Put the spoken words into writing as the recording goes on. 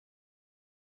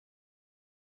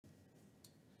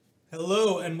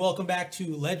Hello and welcome back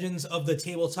to Legends of the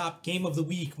Tabletop Game of the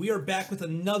Week. We are back with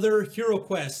another Hero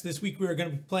Quest. This week we are going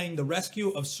to be playing the Rescue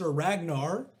of Sir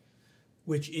Ragnar,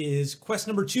 which is quest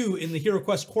number 2 in the Hero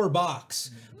Quest core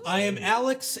box. I am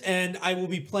Alex and I will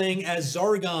be playing as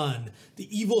Zargon,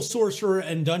 the evil sorcerer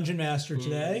and dungeon master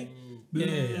today.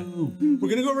 Yeah. We're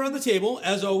going to go around the table.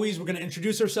 As always, we're going to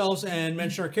introduce ourselves and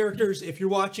mention our characters. If you're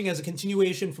watching as a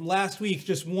continuation from last week,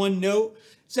 just one note.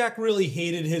 Zach really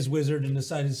hated his wizard and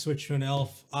decided to switch to an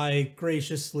elf. I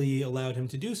graciously allowed him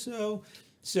to do so.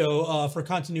 So for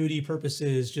continuity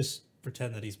purposes, just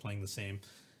pretend that he's playing the same.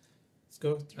 Let's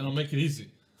go. And I'll make it easy.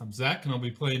 I'm Zach and I'll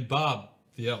be playing Bob,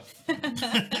 the elf.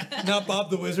 Not Bob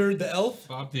the wizard, the elf?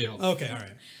 Bob the elf. Okay, all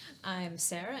right. I'm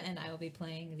Sarah, and I will be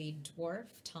playing the dwarf,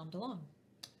 Tom DeLong.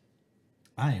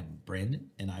 I am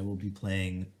Brandon, and I will be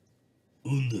playing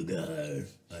Undagar.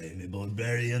 I am a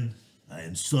barbarian. I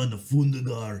am son of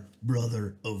Undagar,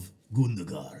 brother of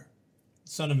Gundagar.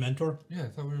 Son of Mentor? Yeah, I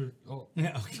thought we were... Oh.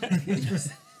 Yeah, okay.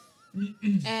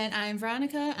 And I'm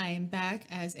Veronica. I am back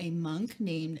as a monk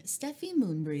named Steffi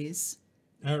Moonbreeze.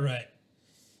 All right.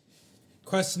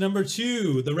 Quest number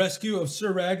 2, the rescue of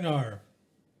Sir Ragnar.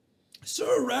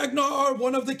 Sir Ragnar,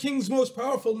 one of the king's most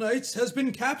powerful knights, has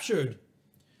been captured.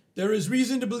 There is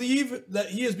reason to believe that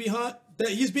he is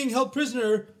being held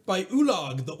prisoner by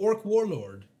Ulag, the orc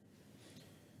warlord.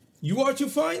 You are to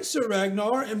find Sir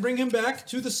Ragnar and bring him back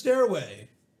to the stairway.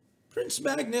 Prince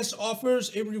Magnus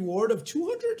offers a reward of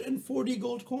 240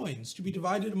 gold coins to be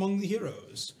divided among the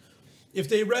heroes if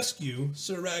they rescue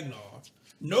Sir Ragnar.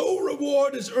 No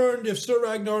reward is earned if Sir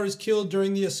Ragnar is killed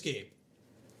during the escape.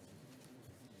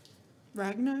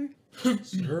 Ragnar?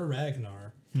 Sir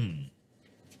Ragnar.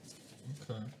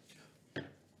 Okay.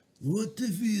 What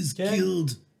if he is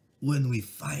killed when we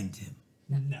find him?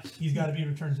 No, he's got to be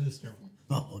returned to the stairwell.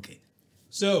 Oh, okay.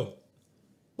 So,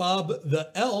 Bob the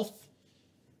elf,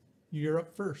 you're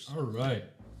up first. All right.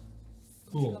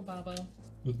 Hello, Cool. Bobo.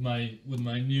 With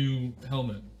my new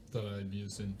helmet that I'm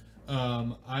using,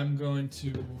 I'm going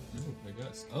to... I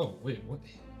guess. Oh, wait, what?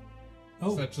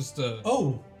 Oh, Is that just a...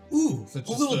 Ooh, Is that a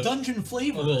just little a- dungeon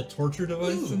flavor. A little torture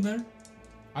device Ooh. in there?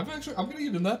 I'm gonna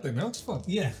get in that thing. That looks fun.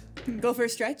 Yeah, Go for a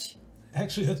stretch.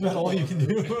 actually, that's about all you can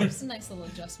do. It's a nice little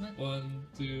adjustment. 1,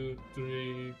 2,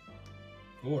 3,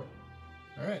 4.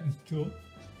 All right. Cool.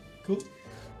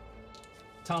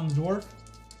 Tom the dwarf.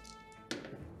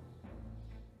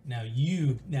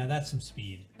 Now that's some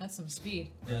speed. That's some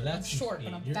speed. Yeah, that's I'm some short,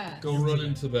 speed. but I'm You're fast. Go run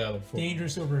into battle for me.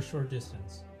 dangerous over a short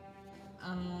distance.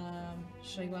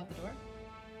 Should I go out the door?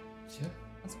 Yeah.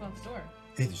 Let's go out the door.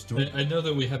 Hey, there's door. I know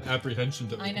that we have apprehension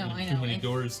to I know, opening I too know. many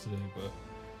doors today, but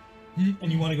And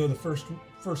you want to go the first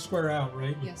square out,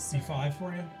 right? Would Yes, be sir. 5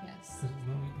 for you? Yes.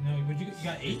 No, would you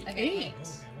got 8? I got 8. eight.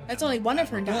 That's only one of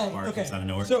her dice. Well, okay. It's not an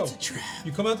orc. So, It's a trap.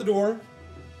 you come out the door.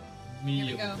 Here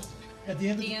we go. At the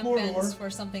end of the DM corridor, bends for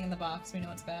something in the box. We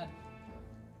know it's bad.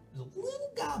 there's a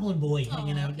little goblin boy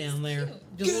hanging Aw, out he's down there.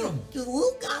 cute. Just a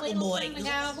little goblin Little boy. tiny Just a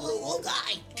goblin. little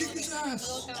guy. kick his ass.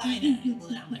 Little Guy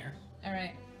guy. down there. All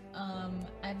right.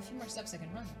 I have a few more steps I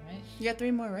can run, right? You got 3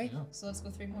 more, right? Yeah. So let's go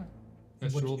 3 more.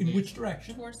 That's In your which, old in name. which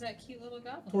direction? Towards that cute little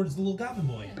goblin. Towards the little goblin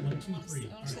boy. Yeah, 1, 2, I wanna 3. see- I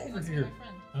wanna All see- right, I over wanna see here.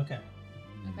 my friend.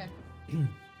 Okay. Okay.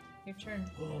 Your turn.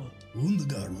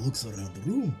 Undagar looks around the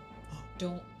room.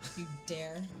 Don't you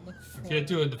dare look for Can't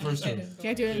do it the first Okay. room.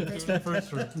 Can't do it in the Can't first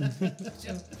do it one. the first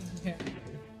room. Okay.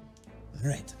 All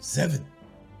right, 7.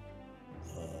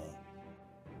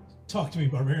 Talk to me,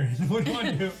 barbarian. What do you want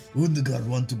to do? Undagar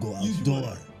want to go Use your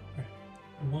outdoor.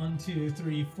 weapon. 1, 2,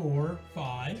 3, 4,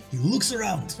 5. He looks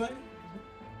around. That's fine.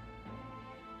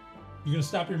 You gonna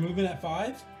stop your movement at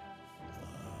 5?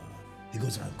 He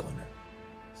goes around the corner.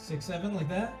 6, 7, like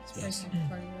that? Yes. Breaking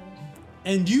party rules.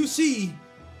 And you see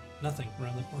nothing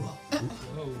around the corner.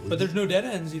 Whoa. But there's no dead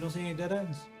ends. You don't see any dead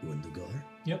ends. Undagar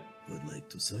Yep. would like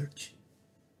to search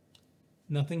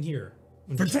Nothing here.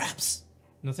 for traps.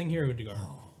 Nothing here, Undigar.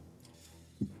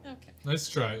 Okay. Nice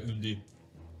try, Undi.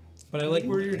 But I like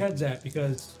where your head's at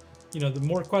because, you know, the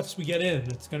more quests we get in,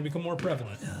 it's going to become more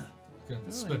prevalent.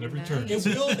 Gonna spend every nice. turn.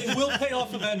 It will pay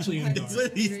off eventually, One Undigar.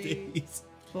 of these 3, days.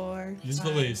 4, Use the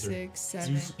 5, laser. 6,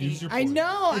 7, Use 8. your I point.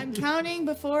 know. I'm counting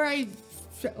before I.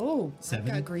 Oh, I 7?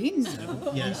 got green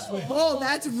now. Yes. Oh,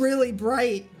 that's really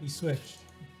bright. We switched.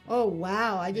 Oh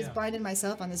wow! I just Yeah. binded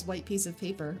myself on this white piece of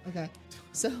paper. Okay,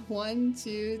 so 1,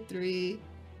 2, 3.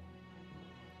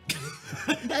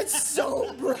 That's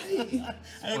so bright.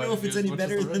 I don't know if it's any What's the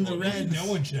better red than the one? red. No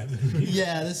one should have this.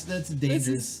 Yeah, that's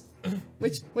dangerous.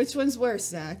 Which one's worse,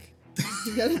 Zach?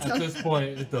 You gotta At tell. this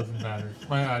point, it doesn't matter.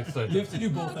 My eyesight. You have to do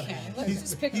both. Okay, at once. let's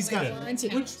just pick he's a got random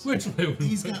it. count. Which way would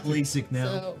He's got LASIK now.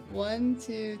 So 1,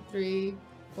 2, 3,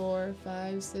 4,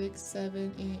 5, 6,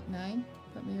 7, 8, 9.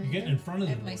 Put me right You're getting there. in front of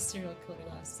I the have my door. serial killer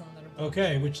glasses on that are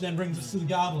Okay, which then brings us to the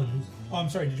goblin. Oh, I'm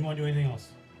sorry. Did you want to do anything else?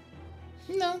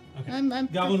 No, Okay. I'm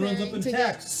Goblin runs up preparing and to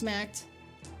attacks. get smacked.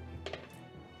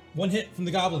 One hit from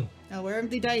the goblin. Oh, where are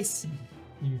the dice?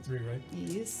 You 3, right?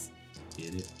 Yes.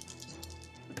 Get it.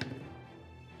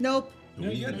 Nope. No,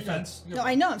 you got defense. No,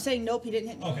 I know. I'm saying nope. He didn't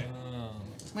hit me. Okay.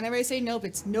 Whenever I say nope,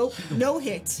 it's nope. No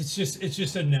hits. It's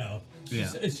just a no. Yeah.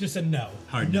 It's just a no.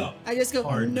 Hard no. no. I just go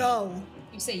Hard no.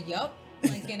 You say yup,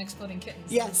 like in Exploding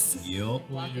Kittens. Yes. Yup.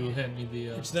 Will you hand me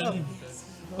the? Which then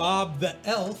Bob the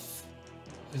elf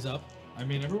is up. I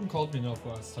mean, everyone called me an elf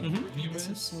last time. Mhm. Anyways, This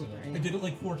is so so- great. I did it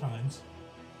like 4 times.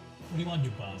 What do you want to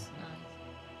do, Bob?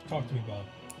 Talk to me, Bob.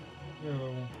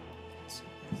 Yo.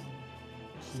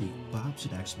 See, Bob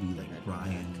should actually be like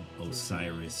Brian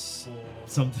Osiris. 4,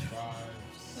 Something. 5,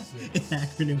 An 6.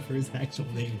 acronym for his actual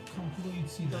name. Comfortable, you'd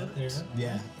see that there.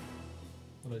 Yeah.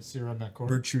 What did I see around that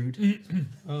corner? Bertrude.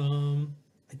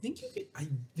 I think you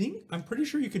can. I'm pretty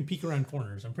sure you can peek around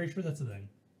corners. I'm pretty sure that's a thing.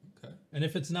 Okay. And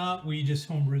if it's not, we just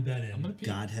homebrewed that I'm gonna in. peek.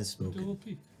 God has Do a little spoken.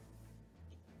 peek.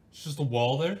 It's just a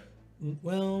wall there.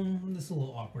 Well, this is a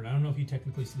little awkward. I don't know if you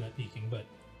technically see that peeking, but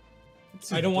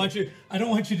I don't want you. I don't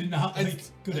want you to not like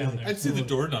go down there. I'd see the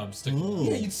doorknob sticking. Oh.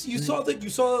 Yeah, you saw that. You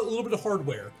saw a little bit of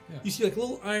hardware. Yeah. You see like a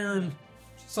little iron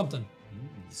something.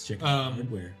 Let's check out the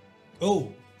hardware.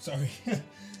 Oh, sorry.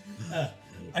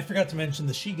 I forgot to mention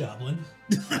the she goblin.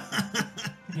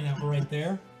 You know, right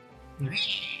there.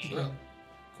 Yeah.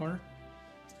 Corner.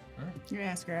 Your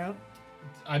ass girl out.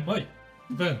 I might.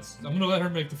 Depends. I'm gonna let her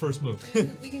make the first move.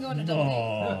 We can go on a double date.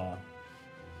 All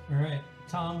right,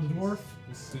 Tom the dwarf.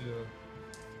 Let's see.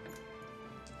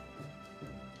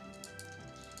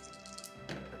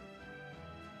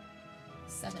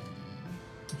 7.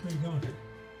 Which way are you going?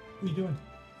 Who are you doing?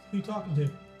 Who are you talking to?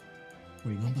 Where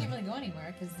are you I going, can't buddy? really go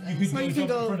anywhere because You could Well, go you jump can in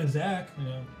go- front of Zach.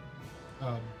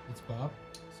 Yeah. It's Bob.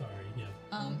 Sorry, yeah.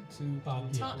 1, 2, Bob,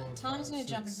 3, Tom, 4, Tom's 5, gonna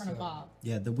jump in 6, front of 7. Bob.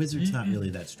 Yeah, the wizard's not really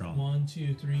that strong. 1,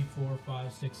 2, 3, 4,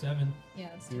 5, 6, 7. Yeah.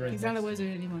 That's You're right He's not a next. wizard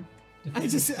anymore. I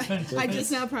Defense, just defense, I defense.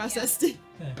 just now processed it.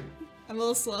 Okay. I'm a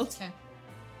little slow. Okay.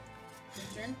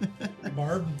 Your turn.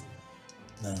 Barb.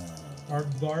 Uh,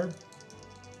 Barb.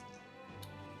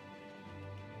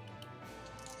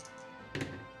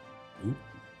 Oop.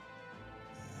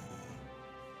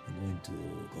 I'm going to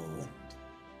go and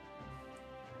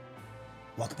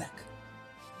walk back.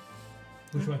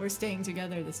 Which way? We're staying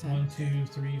together this time. 1, 2,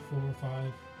 3, 4, 5.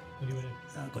 What do you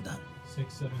want to Go down.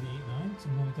 6, 7, 8, 9?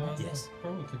 Something like that? Yes.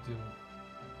 Probably could do.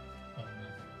 Oh,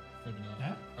 no. Maybe not.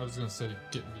 Yeah? I was gonna say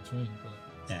get in between, but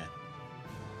Yeah.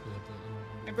 we have to.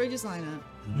 Our bridges line up.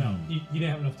 No, you didn't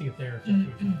have enough to get there.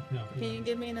 No. Can you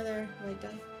give me another white die?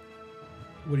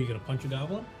 What are you gonna punch a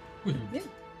goblin? Wait, Yeah.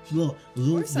 Little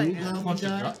course I little am. goblin punch a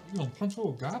guy? you gonna punch a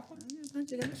little goblin? I'm gonna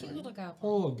punch it out. Cute little goblin.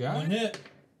 Oh, little guy. One hit.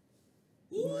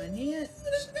 One hit.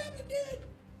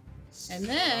 And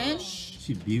then,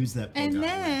 She abused that poor and goblin.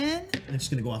 then, And she's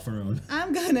gonna go off on her own.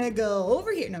 I'm gonna go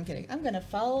over here. No, I'm kidding. I'm gonna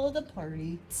follow the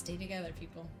party. Stay together,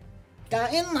 people.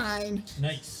 Got in line.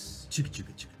 Nice. Chugga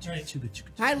chugga chugga Right. chugga chugga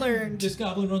chugga. I learned. This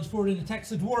goblin runs forward and attacks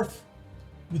the dwarf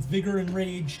with vigor and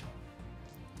rage.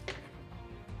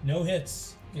 No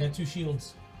hits. You got 2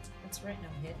 shields. That's right, no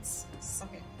hits.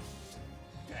 Suck it.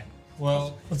 Okay.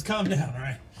 Well, Let's calm down,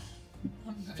 alright?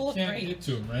 I'm full of can't rage. get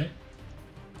to him, right?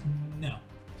 No.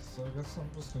 So I guess I'm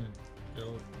just gonna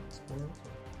go explore.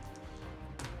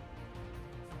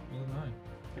 With a 9.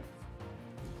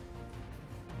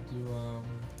 Do 1,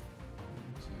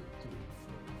 2, 3,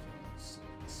 4, 5,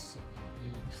 6,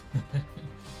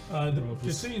 7, 8.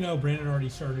 Just so you know, Brandon already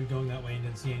started going that way and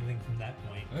didn't see anything from that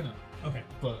point. I know, Okay,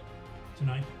 but so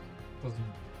 9. there's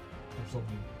only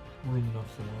room enough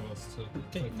for one of us to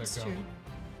take that That's guy. true.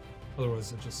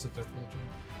 Otherwise, I just sit there for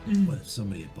the turn. What if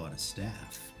somebody had bought a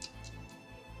staff?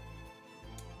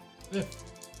 Yeah.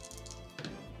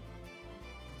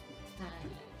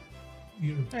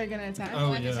 You're Are you gonna attack?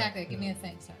 Oh, I have yeah. to attack it. Give me a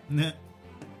thing, sorry. Nah.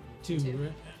 2, Two.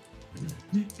 right?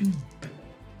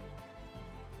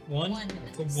 1. 1.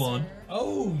 A 1.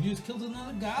 Oh, you just killed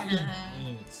another goblin.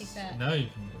 It's- Take that. Now you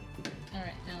can move.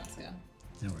 Alright, now let's go.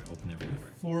 Now we're open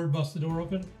everywhere. Forward, bust the door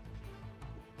open.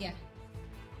 Yeah.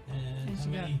 And And how she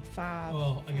got many? 5.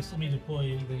 Well, I guess let me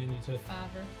deploy anything I need to.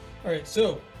 Favre. Alright,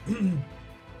 so in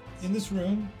this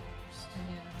room,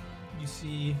 Yeah. you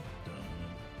see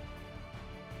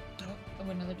Oh,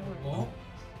 another door. a wall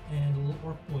and a little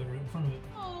orc boy right in front of it.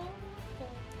 Oh, cool.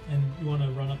 And you want to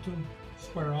run up to him,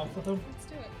 square off with him? Let's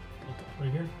do it.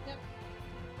 Right here? Yep.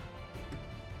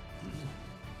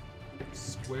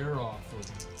 Square off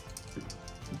with it.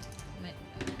 Might-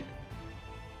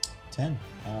 10.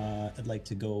 I'd like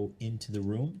to go into the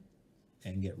room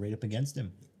and get right up against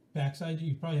him. Backside,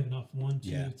 you probably have enough. 1, 2,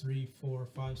 Yeah. 3, 4,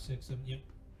 5, 6, 7. Yep.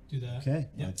 Do that. Okay,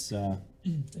 Yep. let's. Do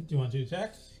you want to do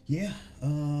attack? Yeah.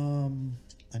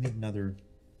 I need another.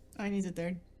 I need a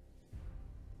third.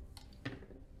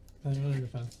 Another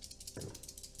defense.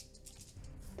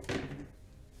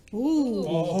 Ooh.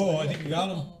 Oh, I think you got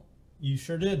him. You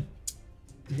sure did.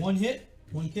 1 hit,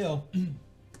 1 kill.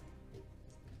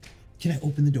 Can I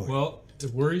open the door? Well,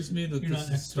 it worries me that You're this not is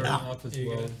next to starting it. off as There you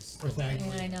well. go. as- Or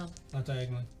diagonally. Yeah, I know. Not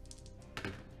diagonally.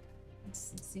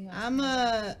 Let's see how I'm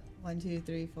 1, 2,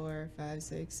 3, 4, 5,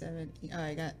 6, 7. Oh,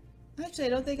 I got. Actually, I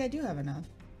don't think I do have enough.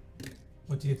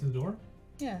 What, to get to the door?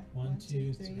 Yeah. 1,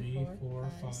 2, 3, 4,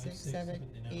 5, 6, 7,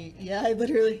 8. Yeah, I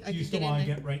literally. I You can still get want in to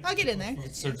there. get right. I'll get in there.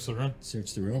 Let's search the room.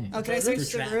 Search the room. Oh, can I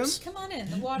search the room? Come on in.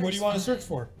 The water. What do you want to search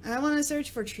for? I want to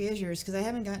search for treasures because I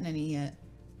haven't gotten any yet.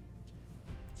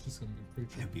 It's just gonna be a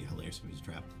creature. That'd be hilarious if it was a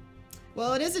trap.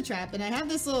 Well, it is a trap, and I have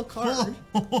this little card.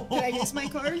 Can I use my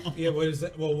card? Yeah, what is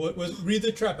that? Well, what was? Read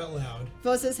the trap out loud.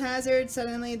 Vosa's hazard.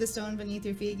 Suddenly, the stone beneath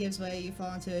your feet gives way. You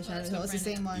fall into a shadow that's hole. what It's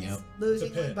the same one. Yep. Losing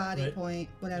It's a pit, one body right? point,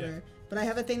 whatever. Yeah. But I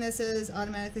have a thing that says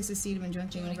automatically succeed when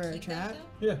jumping over a trap,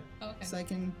 Yeah, Okay. so I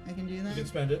can do you that. can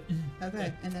spend it.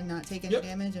 Okay, and then not take any Yep.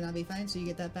 damage, and I'll be fine. So you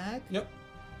get that back, Yep.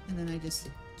 and then I just.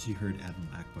 She heard Adam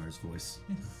Akbar's voice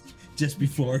just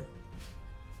before.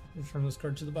 Return this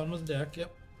card to the bottom of the deck.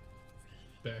 Yep.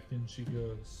 Back in she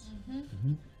goes.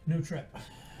 No trap.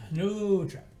 No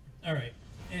trap. All right.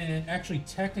 And actually,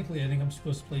 technically, I think I'm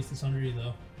supposed to place this under you,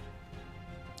 though.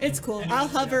 It's cool. And- I'll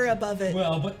hover above it.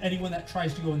 Well, but anyone that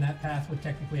tries to go in that path would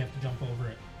technically have to jump over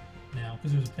it now,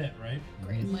 because there's a pit, right?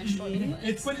 Great. My short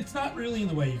But it's not really in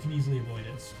the way. You can easily avoid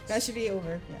it. That should be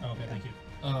over. Yeah. Okay, thank you.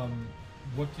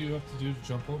 What do you have to do to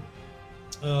jump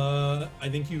over? I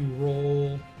think you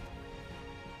roll.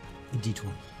 A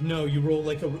D20. No, you roll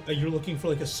like you're looking for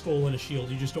like a skull and a shield.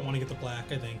 You just don't want to get the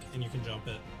black, I think, and you can jump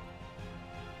it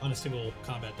on a single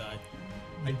combat die.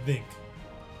 I think.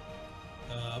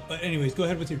 But anyways, go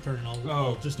ahead with your turn, and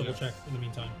I'll just double yep. check in the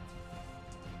meantime.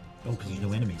 Oh, because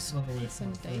no enemies. Run away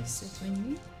Some from dice friends.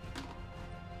 between you.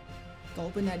 Go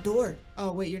open that door.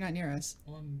 Oh wait, you're not near us.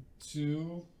 1,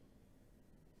 2.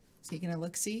 Taking a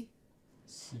look see.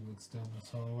 See what's down this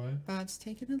hallway. Bob's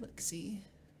taking a look see.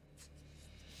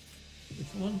 Which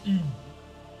one?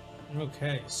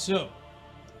 Okay, so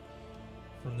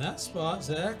from that spot,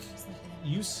 Zach,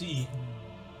 you see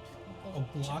a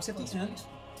block at the end.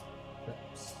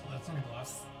 That's not a block.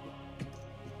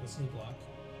 This is a block.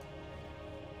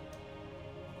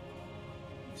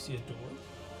 You see a door.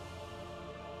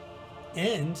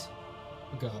 And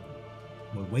A goblin.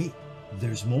 Well, wait.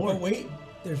 There's more. oh wait,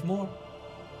 there's more.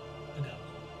 A goblin.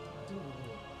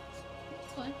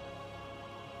 That's fine.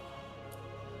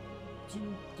 2,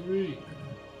 3.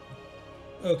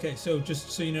 Okay, so just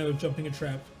so you know, jumping a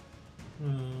trap,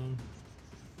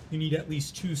 you need at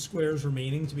least 2 squares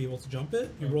remaining to be able to jump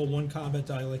it. You roll 1 combat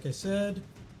die, like I said.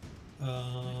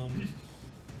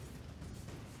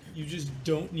 You just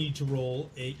don't need to roll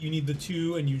you need the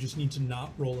 2, and you just need to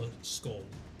not roll a skull,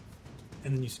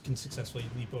 and then you can successfully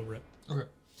leap over it. Okay.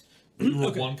 You roll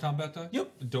Okay. 1 combat die?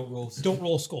 Yep. And don't roll. Don't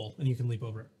roll a skull, and you can leap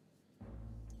over it.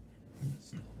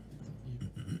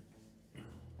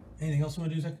 Anything else you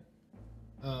want to do, Zach?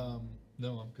 No,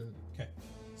 I'm good. Okay,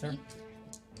 Sarah.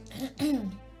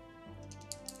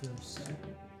 There's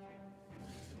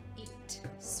 8.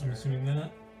 I'm assuming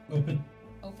that open.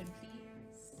 Open,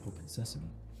 please. Open sesame.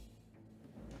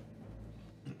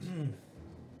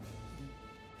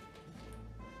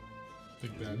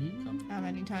 big bad coming. How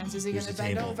many times is he Here's gonna the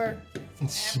bend table. over?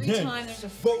 Every time there's a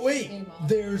But freaking wait, table.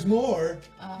 there's more.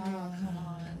 Oh, come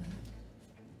on.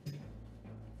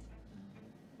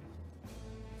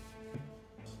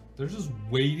 They're just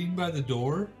waiting by the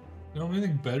door? They don't have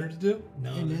anything better to do?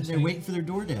 No, And just they're hanging- waiting for their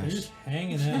They're DoorDash. just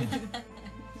hanging out.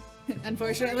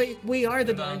 Unfortunately, we are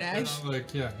the They're DoorDash. not,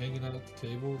 like, yeah, hanging out at the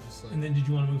table, just like. And then, did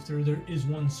you want to move through? There is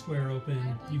 1 square open.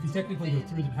 You can technically go Open.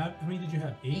 through them. How many did you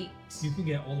have? 8. 8. You can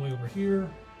get all the way over here.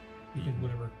 You can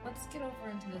whatever Let's get over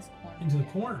into this corner. into the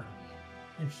here. corner.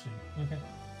 Interesting. Okay.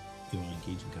 You want to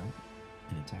engage and count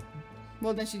and attack them?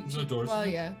 Well, then Is there doors well,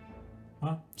 in yeah.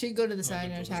 Huh? She'd go to the side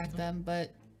the and doors attack in them,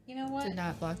 but You know what? to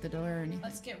not block the door or anything.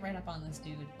 Let's get right up on this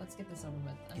dude. Let's get this over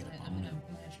with. I'm Get gonna, up I'm on gonna, him.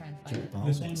 I'm gonna try and fight Jump it. on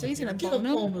This them. one. So he's gonna Get bone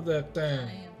up him. on that I thing.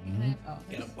 am. Can I have, oh,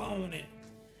 Get there's- up on it.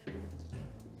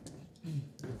 I'm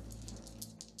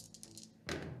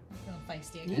feeling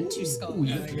feisty. I got 2 skulls. Ooh,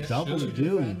 Yeah, you I guess double should.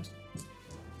 dude.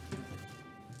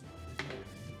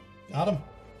 Got him.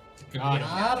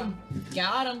 Got him.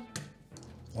 Got him.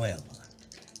 Well,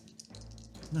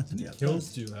 nothing else.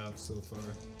 Kills do you have so far?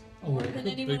 Oh, More look than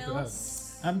how anyone big that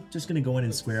else. I'm just gonna go in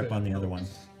and square up on the other one.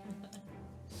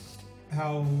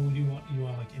 How do you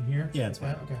want like in here? Yeah, it's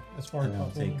fine. Okay, as far as And I'll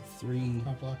possible. take 3.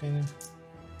 Not block anything.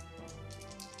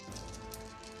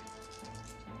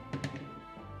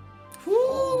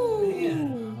 Whoo!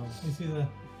 Man. Let me see the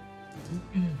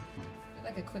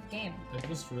Like a quick game. I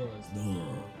just realized.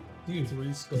 dude.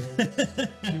 3 skulls,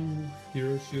 2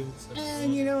 hero shields,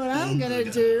 And you know what I'm gonna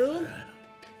do?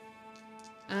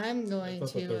 I'm I going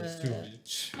thought that there was 2 to of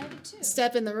each. I did too.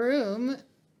 step in the room.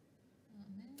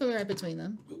 Put me right between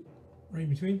them. Right in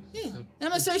between. Yeah. And I'm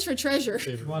gonna search for treasure.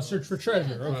 Favorite You want to color. search for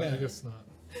treasure? Well, Okay. I guess not.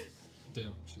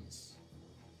 Damn, she's.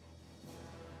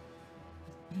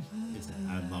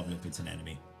 I love if it's an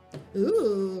enemy.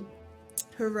 Ooh.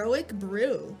 Heroic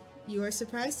brew. You are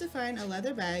surprised to find a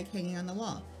leather bag hanging on the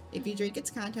wall. If you drink its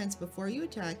contents before you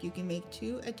attack, you can make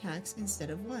 2 attacks instead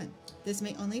of 1. This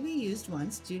may only be used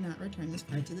once. Do not return this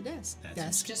card to the desk. That's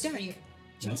Desk Just for deck. you.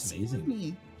 That's For amazing.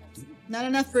 me. Not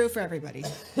enough brew for everybody.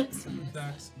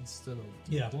 Attacks instead of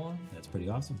Yeah. 1. That's pretty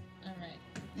awesome. All right.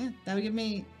 Yeah, that would give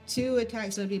me 2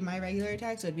 attacks. So it would be my regular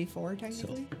attacks. So it would be 4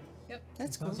 technically. Yep.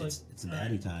 That's cool. Sounds like It's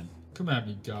daddy time. Come at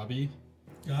me, Gobby.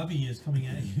 Gabi is coming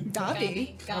at you.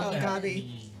 Gabi. Gabi. Oh,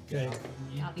 Gabi. Okay.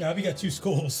 Gabi. Gabi got 2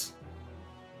 skulls.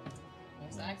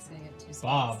 There's Zach's gonna get 2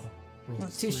 Bob. skills.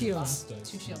 rolls 2 3 shields. dice.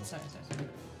 2 shields. Sorry.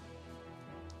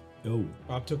 Oh,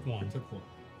 Bob took 1. Took 1.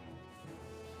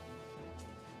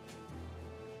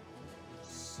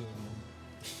 So.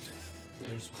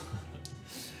 There's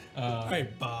 1. All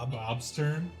right, Bob. Bob's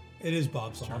turn. It is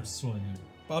Bob's turn. Bob's swinging.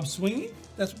 Bob's swinging?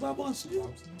 That's what Bob wants to do?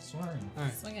 Bob's swinging. All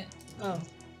right. Swing it. Oh.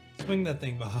 Swing that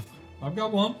thing, Bob. I've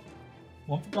got 1.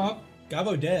 1 for Bob.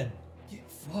 Gabo dead. Get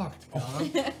fucked, Bob.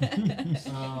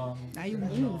 Now you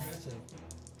move.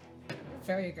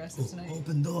 Very aggressive tonight.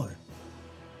 open door.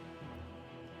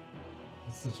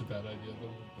 That's such a bad idea,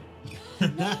 though.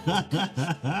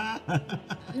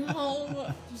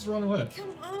 No. Just run away. Come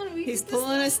on. We He's did this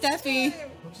pulling a last Steffi. time.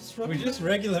 I'll just run We're away. just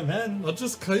regular men. I'll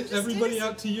just kite everybody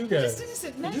innocent. out to you Just guys.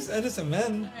 innocent We're men. just innocent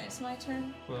men. All right. It's my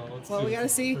turn. Well, let's Well, do we gotta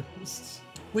this see. first.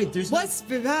 Wait, there's What's were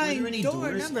there behind any door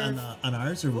doors number? on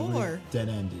ours, or were we 4?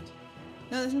 dead-ended?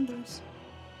 No, there's no doors.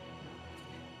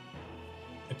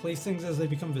 I place things as they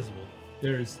become visible.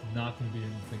 There's not going to be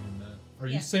anything in that. Are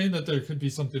you Yeah. saying that there could be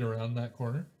something around that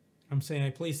corner? I'm saying I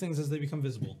place things as they become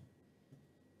visible.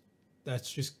 That's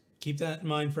just keep that in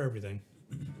mind for everything.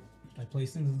 I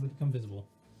place things as they become visible.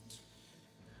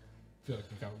 I feel like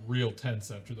I got real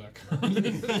tense after that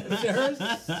comment. Sarah's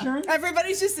turn.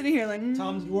 Everybody's just sitting here like.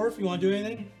 Tom's dwarf. You want to do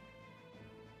anything?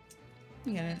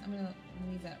 You got it. I'm gonna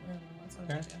leave that room. That's what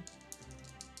I'm Okay. gonna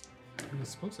do. I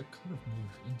suppose I could have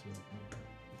moved into it.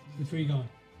 Which way are you going?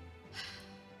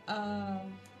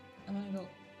 I'm gonna go.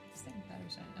 Same battery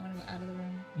sign. I'm gonna go out of the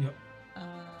room. Yep.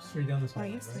 Straight down this Oh,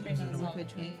 hallway, yes. right? Straight down the Which hallway.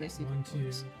 one first you 1, 2,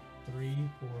 propose? 3,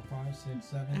 4, 5, 6,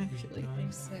 7, 8, Actually,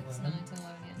 9, 6, 10, 9, 11. 10,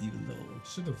 11. Yeah. Even though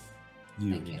Should have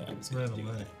you Thank already you. know I was ran going to do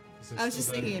away. that. I was just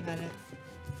thinking about it.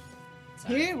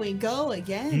 Sorry. Here we go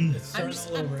again. It's I'm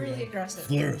starting all I'm over really again. aggressive.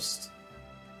 First,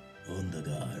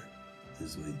 Undagar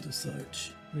is going to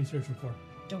search What are you searching for?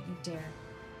 Don't you dare.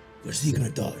 for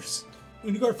secret doors.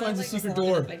 Unigar finds a My leg was secret long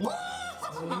door. enough,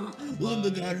 like,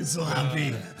 Undagar is so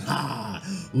happy. Ah,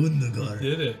 Undagar.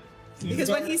 Did it. Because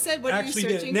when he said, "What are you Actually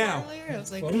did it. searching Now, for?" earlier, I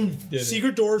was like, Did it.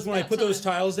 secret doors, when I Yeah, put those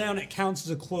fine. tiles down, it counts as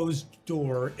a closed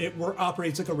door. It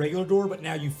operates like a regular door, but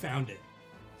now you found it.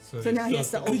 So now he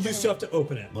has to You open just still have to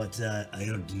open it. But I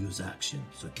don't use action,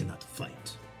 so I cannot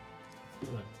fight.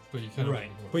 Right. But you kind of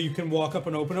Right. But you can walk up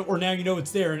and open it, or now you know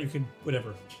it's there and you can,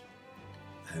 whatever.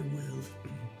 I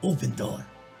will open door.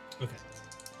 Okay.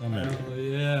 Oh,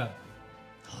 yeah.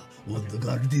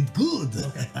 Undagar did good.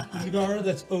 Unigar,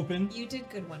 that's open. You did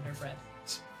good, Wonder Bread.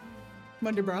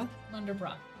 "Wonder Bra." Wonder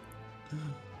Bra.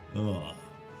 Oh,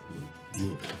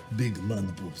 you big man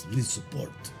boobs, please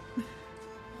support. Oh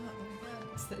my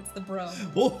god. It's the bro.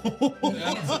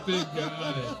 That's a big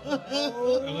guy.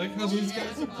 I like how these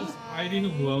guys are just hiding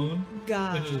alone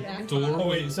God. in a Yeah. door Oh,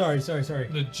 wait, sorry.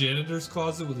 in a janitor's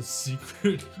closet with a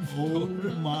secret. Oh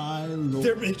my lord.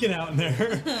 They're making out in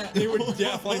there. They were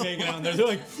definitely making out in there. They're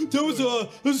like, there was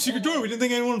a secret door. We didn't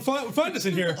think anyone would find us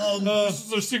in here. This is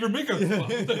their secret makeup spot.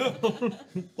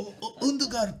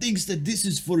 Undagar thinks that this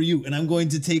is for you, and I'm going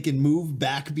to take and move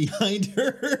back behind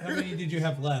her. How many did you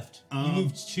have left? You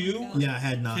moved 2? Yeah, I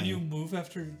had 9. Can you move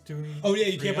after doing? Oh, yeah,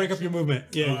 you can't break up your movement.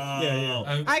 Yeah,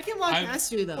 yeah. I can walk I-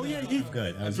 past you though. Oh, yeah, you,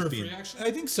 Good. I was After a just free being. action?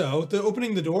 I think so. The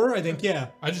opening the door, I think, yeah.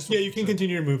 I just Yeah, you can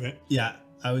continue your movement. Yeah,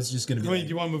 I was just gonna be. Wait, like, do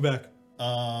you want to move back?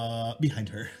 behind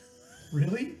her.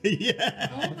 Really? Yeah.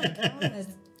 Oh my god.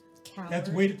 Coward. That's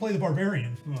the way to play the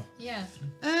barbarian. Oh. Yeah.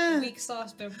 Ah. Weak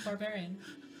sauce barbarian.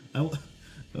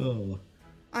 Oh.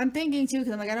 I'm thinking too,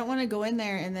 because I'm like, I don't want to go in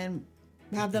there and then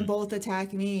have them both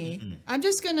attack me. I'm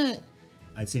just gonna.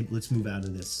 I'd say let's move out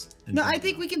of this. and No, go I out.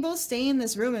 think we can both stay in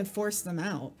this room and force them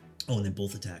out. Oh, and then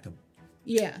both attack him.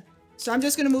 Yeah. So I'm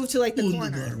just gonna move to like the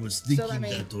corner. Undagar was So thinking let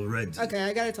me. that already. Okay,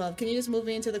 I got a 12. Can you just move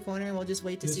me into the corner and we'll just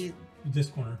wait to This, see? this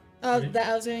corner. Oh, right? that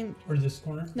I was doing. Or this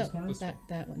corner? No, This corner?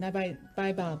 that one. Not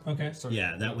by Bob. Okay. Sorry.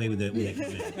 Yeah, that way with the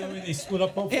That way they split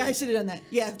up hopefully. Yeah, I should have done that.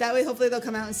 Yeah, that way hopefully they'll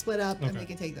come out and split up and Okay. we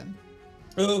can take them.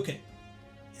 Okay.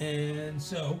 And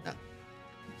so, Oh.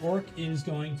 Orc is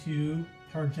going to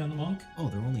charge down the monk. Oh,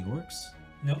 they're only orcs?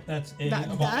 No, that's a That's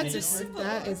abomination.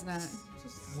 that is not.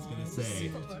 One, say.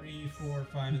 2, 3, 4,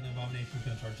 5, and the abomination is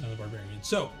going to charge down the barbarian.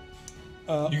 So,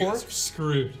 You Orc, guys are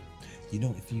screwed. You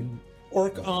know, if you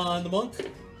Orc on the monk.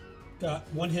 Got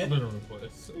one hit. I'm gonna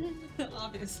replace.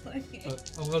 Obviously.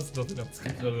 Unless nothing else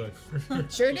can do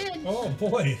that. Sure did. Oh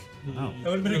boy, Oh. that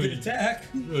would have been a good attack.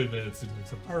 Really made it seem like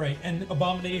something. All right, and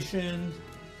abomination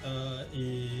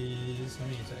is how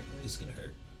many attack? It's gonna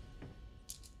hurt.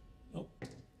 Oh,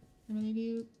 How many do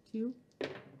you? 2?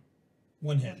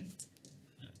 one hit.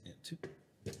 Yeah, 2.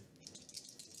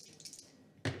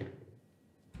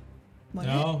 One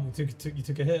No, you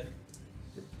took a hit.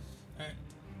 All right,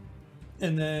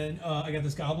 and then I got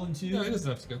this goblin too. Yeah, it doesn't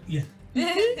have to go. Yeah.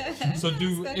 So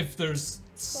if there's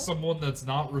someone that's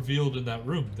not revealed in that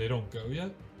room, they don't go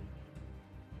yet?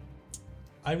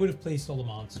 I would have placed all the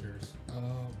monsters.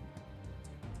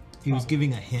 He was Probably.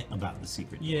 giving a hint about the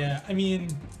secret. Yeah, I mean,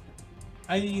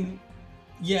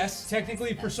 yes,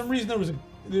 technically, for some reason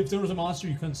if there was a monster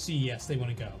you couldn't see, yes, they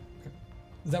want to go.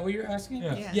 Is that what you're asking?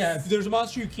 Yeah. Yes. Yeah, if there's a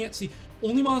monster you can't see,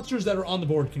 only monsters that are on the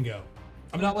board can go.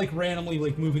 I'm not like randomly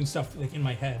like moving stuff like in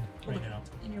my head right now.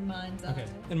 In your mind's eye. Okay,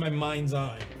 in my mind's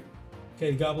eye. Okay,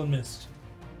 the goblin missed.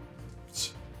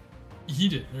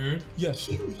 Eat it, nerd. Yes.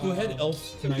 Go ahead,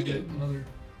 elf. Can I get another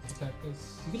attack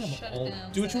this? You can have Shut it all.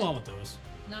 down, Do what you Zach. want with those.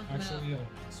 Knock him out. Actually, yeah.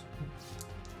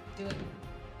 Do it.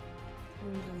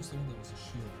 There was the one that was a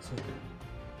shield.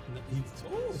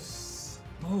 Oh,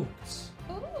 Smokes.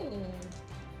 Oh.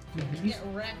 dude, Get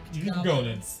wrecked. you I'm going in.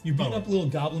 goblins. you beat Oh. up little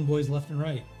goblin boys left and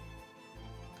right.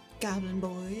 Goblin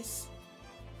boys.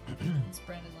 It's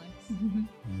Brandon likes.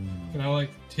 Can I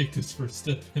like take this first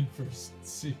step in first?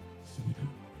 See.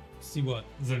 See what?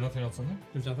 Is there nothing else in there?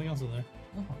 There's nothing else in there.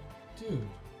 Oh, dude.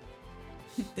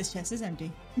 This chest is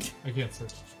empty. I can't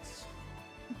search.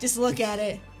 Just look at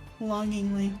it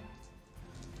longingly.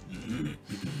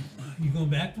 You going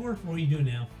back, dwarf? What are you doing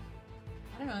now?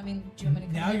 I don't know. I mean, do you want me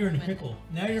to come Now back you're in a minute? pickle.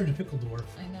 Now you're in a pickle, dwarf.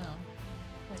 I know.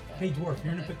 Like that. Hey, dwarf,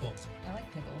 you're in a pickle. I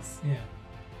like pickles. Yeah,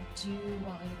 Do you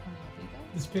want me to come help you guys?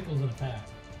 this pickle's in a pack.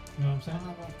 You know what I'm I saying?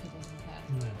 don't love pickles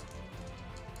in the past.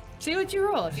 See what you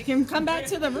roll. If you can come back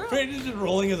to the room. Brandon's just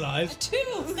rolling his eyes. Two.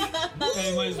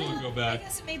 I might as well go I back.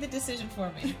 guess it made the decision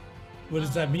for me. What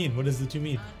does that mean? What does the two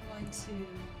mean? I'm going to.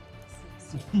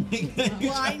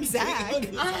 Blind Zach.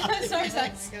 Sorry,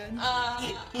 Zach.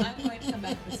 Oh my I'm going to come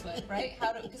back this way, right?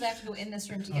 How do? Because I have to go in this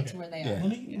room to get Okay. to where they Yeah. are.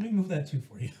 Let me move that too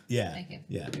for you. Yeah. Thank you.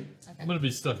 Yeah. Okay. I'm gonna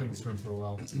be stuck in this room for a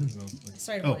while. You know, like,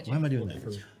 Sorry to Oh, avoid why am you. I doing look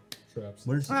that? for traps.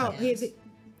 Where's the Oh,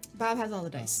 Bob has all the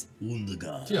dice.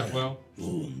 Undagar? Yeah, well,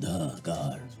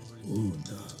 Undagar.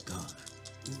 Undagar.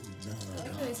 I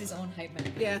like how he's his own hype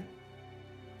man. Yeah.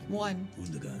 1.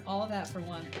 Undagar. All of that for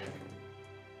one.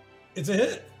 It's a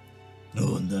hit.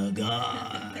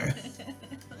 Undagar.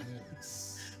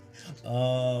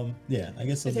 Yeah, I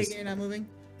guess I I'll take just, it you're not moving?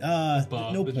 no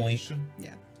point. Abomination.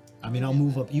 Yeah. I mean, I'll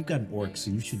move up. You've got an orc,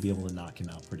 so you should be able to knock him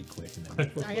out pretty quick. And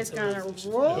then I just gotta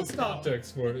roll No skull.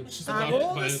 context for it. It's just I not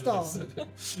roll my- the skull.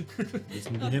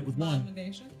 just move a hit with one.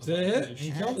 Abomination. It's a hit.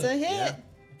 He killed That's a it. hit. Yeah.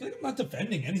 I feel like I'm not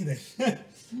defending anything.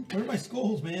 Where are my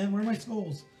skulls, man? Where are my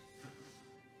skulls?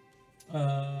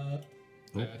 Do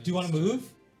you want to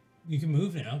move? You can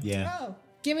move now. Yeah. Oh,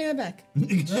 give me that back. No,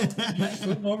 you just put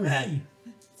them over me.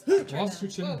 Lost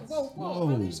your Whoa, chance. whoa, whoa. Whoa.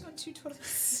 Why are they just going two total?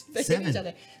 They hit Seven. each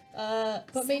other.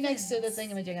 Put me next to the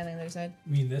thingamajig on the other side. I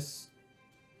mean this.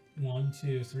 1,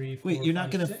 2, 3, 4. Wait, you're not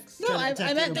 5, gonna- 6. No,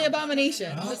 I meant the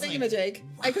abomination. Oh, The thingamajig.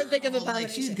 I couldn't think of Like,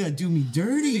 abomination. she's gonna do me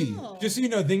dirty. No. Just so you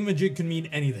know, thingamajig can mean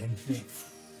anything.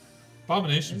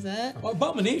 Abomination. Is that?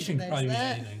 Abomination can There's probably mean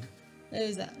that. anything.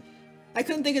 There's that. I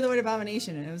couldn't think of the word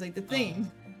abomination, and it was like the thing.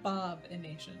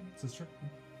 Bob-ination. Is this true?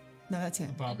 No, that's him.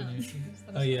 Abomination.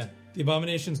 Oh yeah, the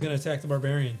abomination's gonna attack the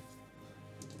barbarian.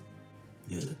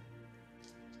 Yeah.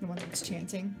 The one that's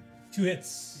chanting. 2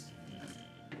 hits.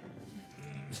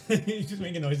 He's just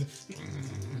making noises.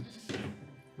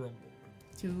 Rumble.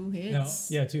 2 No, hits.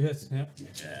 yeah, 2 hits. Yeah.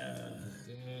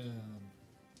 Damn.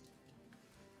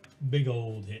 Big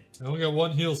old hit. I only got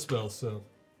one heal spell, so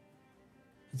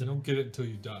you don't get it until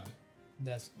you die.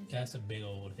 That's a big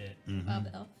old hit. Bob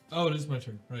the elf. Oh, it is my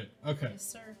turn. Right. Okay. Yes,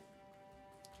 sir.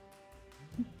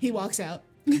 He walks out.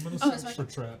 I'm gonna Oh, it's search my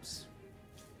for traps.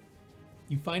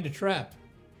 You find a trap.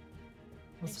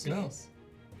 Let's Are you go. serious?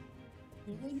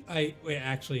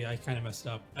 Actually, I kind of messed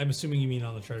up. I'm assuming you mean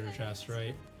on the treasure chest,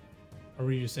 right? Or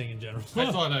were you just saying in general?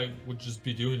 I thought I would just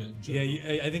be doing it. In Yeah,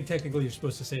 general. I think technically you're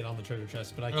supposed to say it on the treasure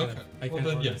chest, but I kind Okay. of, Well,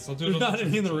 then, yes, I'll do it There's on the not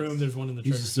any in the treasure room. chest. There's one in the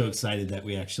He's treasure just so chest. excited that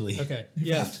we actually. Okay.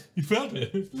 Yeah, You found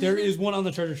it. there is one on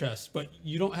the treasure chest, but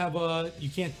you don't have a. You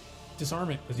can't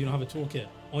disarm it because you don't have a toolkit.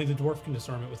 Only the dwarf can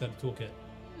disarm it without a toolkit.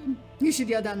 You should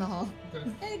yell down the hall. Okay.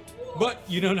 Hey, dwarf. But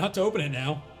you know not to open it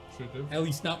now. Should do. At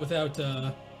least not without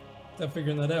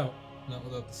figuring that out. Not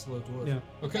without the slow dwarf. Yeah.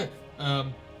 Okay.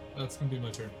 That's gonna be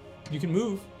my turn. You can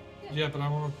move. Yeah, but I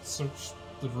want to search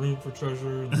the room for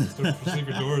treasure and then search for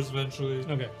secret doors eventually.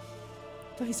 Okay.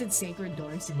 I thought he said sacred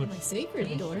doors. Too much. I'm like, sacred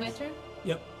Me? doors? My turn?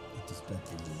 Yep. It just got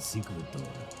to the secret door.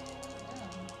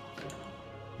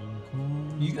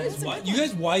 You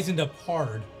guys wisened up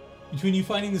hard between you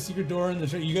finding the secret door and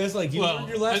the. You guys you learned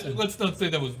your lesson. let's not say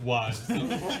that was wise.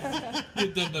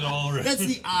 You've done that already. That's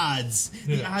the odds.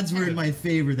 The Yeah. odds were in my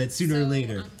favor that sooner or So,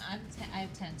 later. I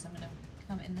have 10, so I'm gonna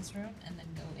come in this room and then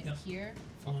go in Yep. here,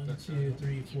 Fuck 1, that 2,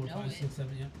 3, You 4, know 5, it. 6,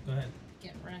 7. Yep. Go ahead.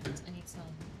 get wrecked. I need some.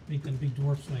 Make them big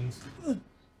dwarf swings.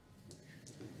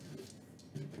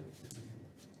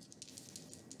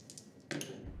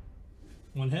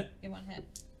 One hit. Get one hit.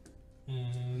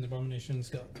 And the abomination's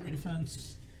got 3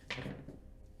 defense.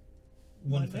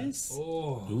 One defense.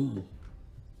 Oh. Ooh.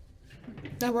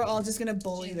 Now we're all just gonna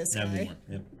bully this Have guy. more.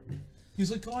 Yep.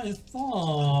 He's like, guys,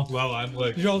 fuck. Well, I'm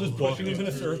like. You're all just pushing walking him in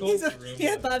a through circle? He's the like, room.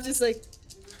 yeah, Bob's just like,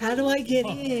 how do I get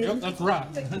in? Yep, that's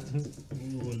right.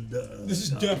 Wundergar. This is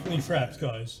definitely traps,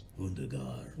 guys.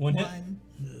 Wundergar. One hit.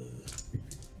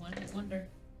 One hit wonder.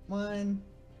 One.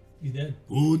 You dead.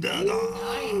 Wundergar.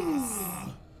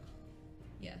 Nice.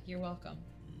 Yeah, you're welcome.